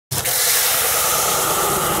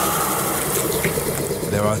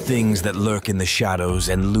are things that lurk in the shadows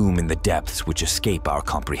and loom in the depths which escape our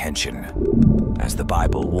comprehension, as the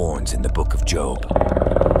Bible warns in the book of Job.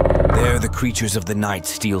 There the creatures of the night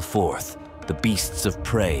steal forth, the beasts of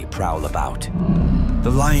prey prowl about. The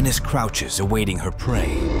lioness crouches, awaiting her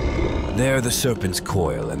prey. There the serpents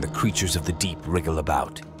coil and the creatures of the deep wriggle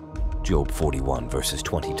about. Job 41, verses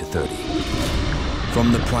 20 to 30.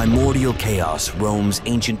 From the primordial chaos roams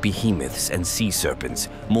ancient behemoths and sea serpents,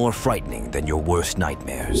 more frightening than your worst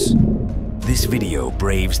nightmares. This video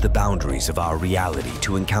braves the boundaries of our reality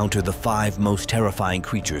to encounter the 5 most terrifying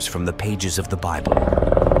creatures from the pages of the Bible.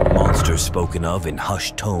 Monsters spoken of in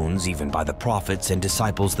hushed tones even by the prophets and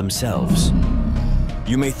disciples themselves.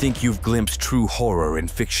 You may think you've glimpsed true horror in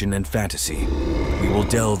fiction and fantasy. We will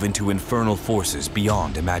delve into infernal forces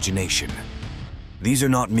beyond imagination. These are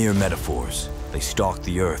not mere metaphors. They stalk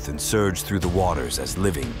the earth and surge through the waters as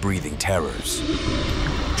living, breathing terrors.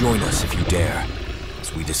 Join us if you dare,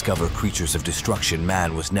 as we discover creatures of destruction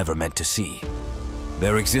man was never meant to see.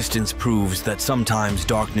 Their existence proves that sometimes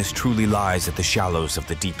darkness truly lies at the shallows of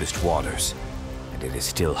the deepest waters, and it is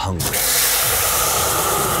still hungry.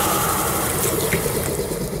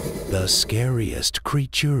 The scariest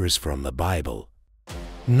creatures from the Bible.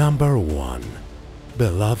 Number 1.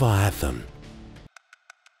 Leviathan.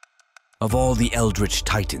 Of all the eldritch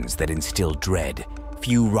titans that instill dread,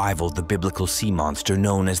 few rival the biblical sea monster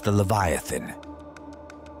known as the Leviathan.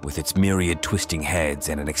 With its myriad twisting heads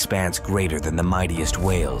and an expanse greater than the mightiest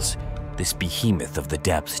whales, this behemoth of the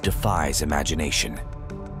depths defies imagination.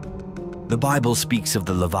 The Bible speaks of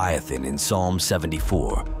the Leviathan in Psalm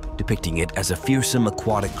 74, depicting it as a fearsome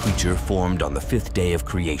aquatic creature formed on the 5th day of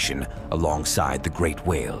creation alongside the great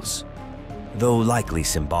whales. Though likely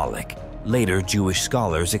symbolic, later Jewish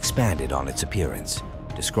scholars expanded on its appearance,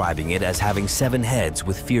 describing it as having 7 heads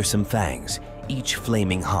with fearsome fangs, each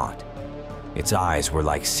flaming hot. Its eyes were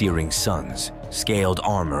like searing suns, scaled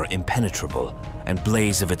armor impenetrable, and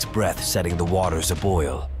blaze of its breath setting the waters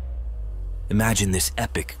aboil. Imagine this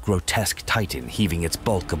epic, grotesque titan heaving its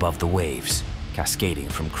bulk above the waves, cascading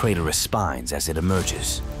from craterous spines as it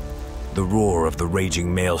emerges. The roar of the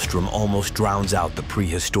raging maelstrom almost drowns out the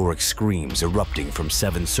prehistoric screams erupting from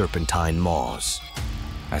 7 serpentine maws.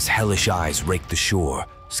 As hellish eyes rake the shore,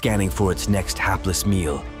 scanning for its next hapless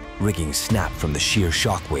meal, rigging snap from the sheer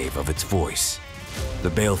shockwave of its voice. The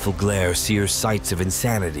baleful glare sears sights of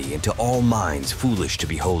insanity into all minds foolish to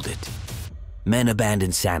behold it. Men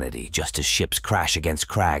abandon sanity just as ships crash against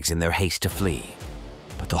crags in their haste to flee.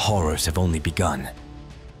 But the horrors have only begun.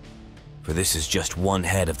 For this is just one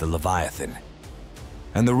head of the Leviathan,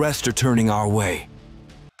 and the rest are turning our way.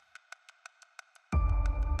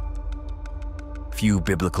 Few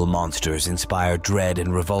biblical monsters inspire dread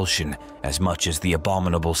and revulsion as much as the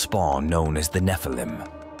abominable spawn known as the Nephilim.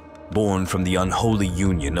 Born from the unholy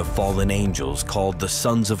union of fallen angels called the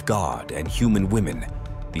sons of God and human women,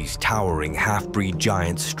 these towering half-breed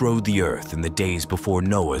giants strode the earth in the days before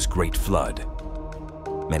Noah's great flood.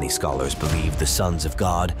 Many scholars believe the sons of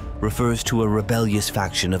God refers to a rebellious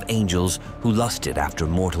faction of angels who lusted after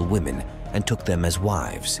mortal women and took them as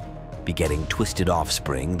wives, begetting twisted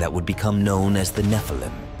offspring that would become known as the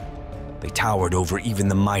Nephilim. They towered over even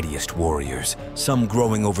the mightiest warriors, some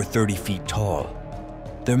growing over 30 feet tall.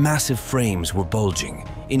 Their massive frames were bulging,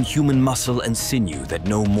 inhuman muscle and sinew that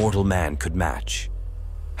no mortal man could match.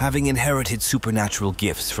 Having inherited supernatural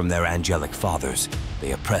gifts from their angelic fathers,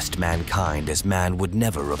 they oppressed mankind as man would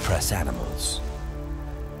never oppress animals.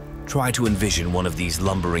 Try to envision one of these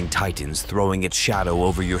lumbering titans throwing its shadow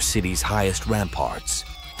over your city's highest ramparts,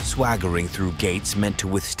 swaggering through gates meant to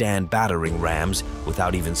withstand battering rams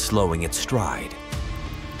without even slowing its stride.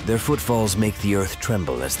 Their footfalls make the earth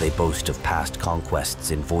tremble as they boast of past conquests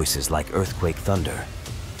in voices like earthquake thunder.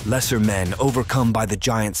 Lesser men, overcome by the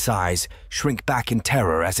giant size, shrink back in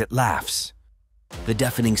terror as it laughs. The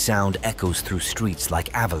deafening sound echoes through streets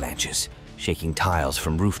like avalanches, shaking tiles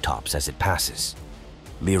from rooftops as it passes.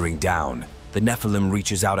 Leering down, the Nephilim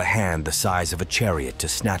reaches out a hand the size of a chariot to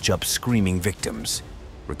snatch up screaming victims,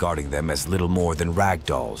 regarding them as little more than rag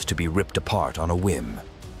dolls to be ripped apart on a whim.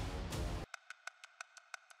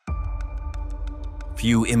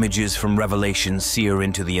 Few images from Revelation sear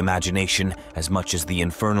into the imagination as much as the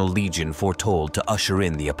infernal legion foretold to usher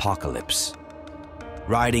in the apocalypse.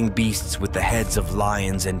 Riding beasts with the heads of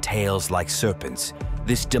lions and tails like serpents,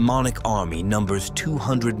 this demonic army numbers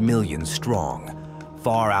 200 million strong,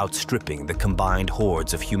 far outstripping the combined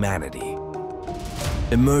hordes of humanity.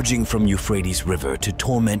 Emerging from Euphrates River to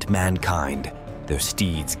torment mankind, their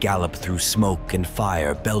steeds gallop through smoke and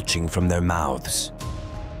fire belching from their mouths.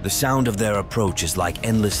 The sound of their approach is like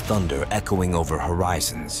endless thunder echoing over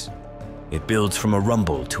horizons. It builds from a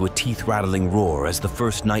rumble to a teeth-rattling roar as the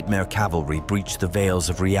first nightmare cavalry breach the veils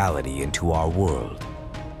of reality into our world.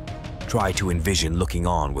 Try to envision looking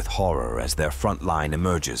on with horror as their front line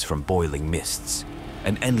emerges from boiling mists,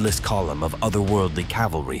 an endless column of otherworldly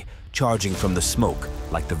cavalry charging from the smoke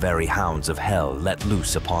like the very hounds of hell let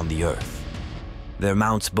loose upon the earth. Their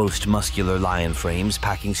mounts boast muscular lion frames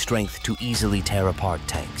packing strength to easily tear apart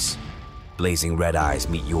tanks. Blazing red eyes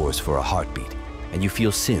meet yours for a heartbeat, and you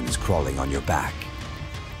feel sins crawling on your back.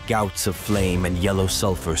 Gouts of flame and yellow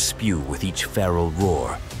sulfur spew with each feral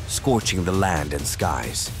roar, scorching the land and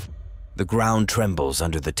skies. The ground trembles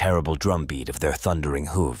under the terrible drumbeat of their thundering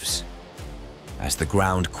hooves. As the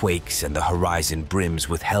ground quakes and the horizon brims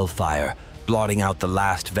with hellfire, blotting out the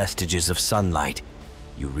last vestiges of sunlight,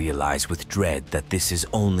 you realize with dread that this is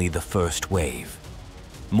only the first wave.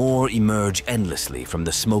 More emerge endlessly from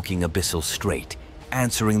the smoking abyssal strait,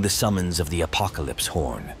 answering the summons of the apocalypse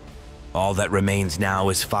horn. All that remains now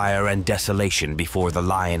is fire and desolation before the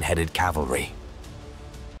lion-headed cavalry.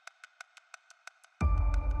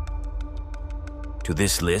 To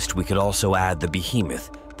this list, we could also add the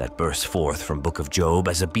Behemoth that bursts forth from Book of Job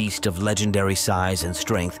as a beast of legendary size and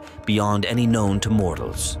strength beyond any known to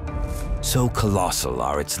mortals. So colossal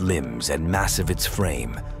are its limbs and massive its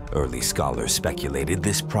frame, early scholars speculated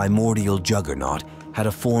this primordial juggernaut had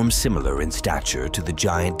a form similar in stature to the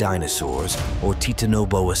giant dinosaurs or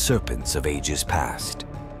titanoboa serpents of ages past.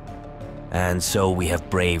 And so we have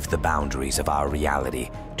braved the boundaries of our reality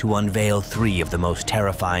to unveil 3 of the most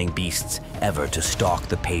terrifying beasts ever to stalk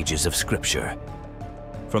the pages of Scripture.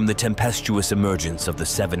 From the tempestuous emergence of the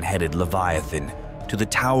 7-headed Leviathan to the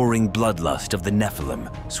towering bloodlust of the Nephilim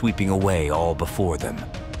sweeping away all before them.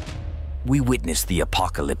 We witness the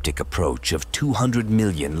apocalyptic approach of 200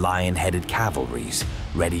 million lion-headed cavalries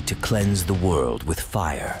ready to cleanse the world with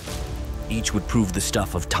fire. Each would prove the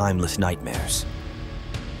stuff of timeless nightmares.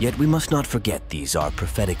 Yet we must not forget these are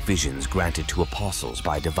prophetic visions granted to apostles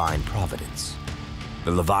by divine providence.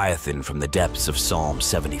 The Leviathan from the depths of Psalm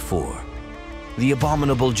 74, the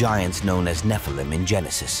abominable giants known as Nephilim in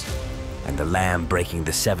Genesis, and the Lamb breaking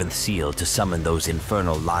the 7th seal to summon those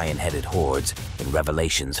infernal lion-headed hordes in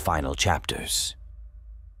Revelation's final chapters.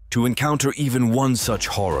 To encounter even one such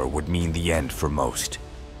horror would mean the end for most.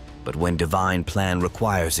 But when divine plan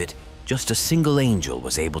requires it, just a single angel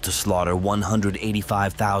was able to slaughter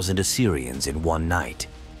 185,000 Assyrians in one night.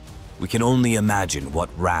 We can only imagine what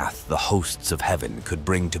wrath the hosts of heaven could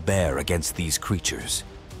bring to bear against these creatures,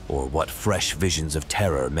 or what fresh visions of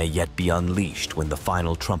terror may yet be unleashed when the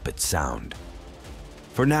final trumpets sound.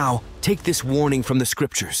 For now, take this warning from the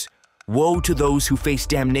Scriptures. Woe to those who face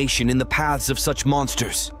damnation in the paths of such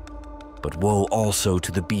monsters. But woe also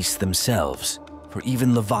to the beasts themselves, for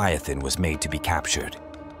even Leviathan was made to be captured.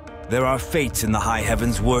 There are fates in the high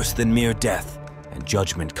heavens worse than mere death, and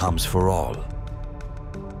judgment comes for all.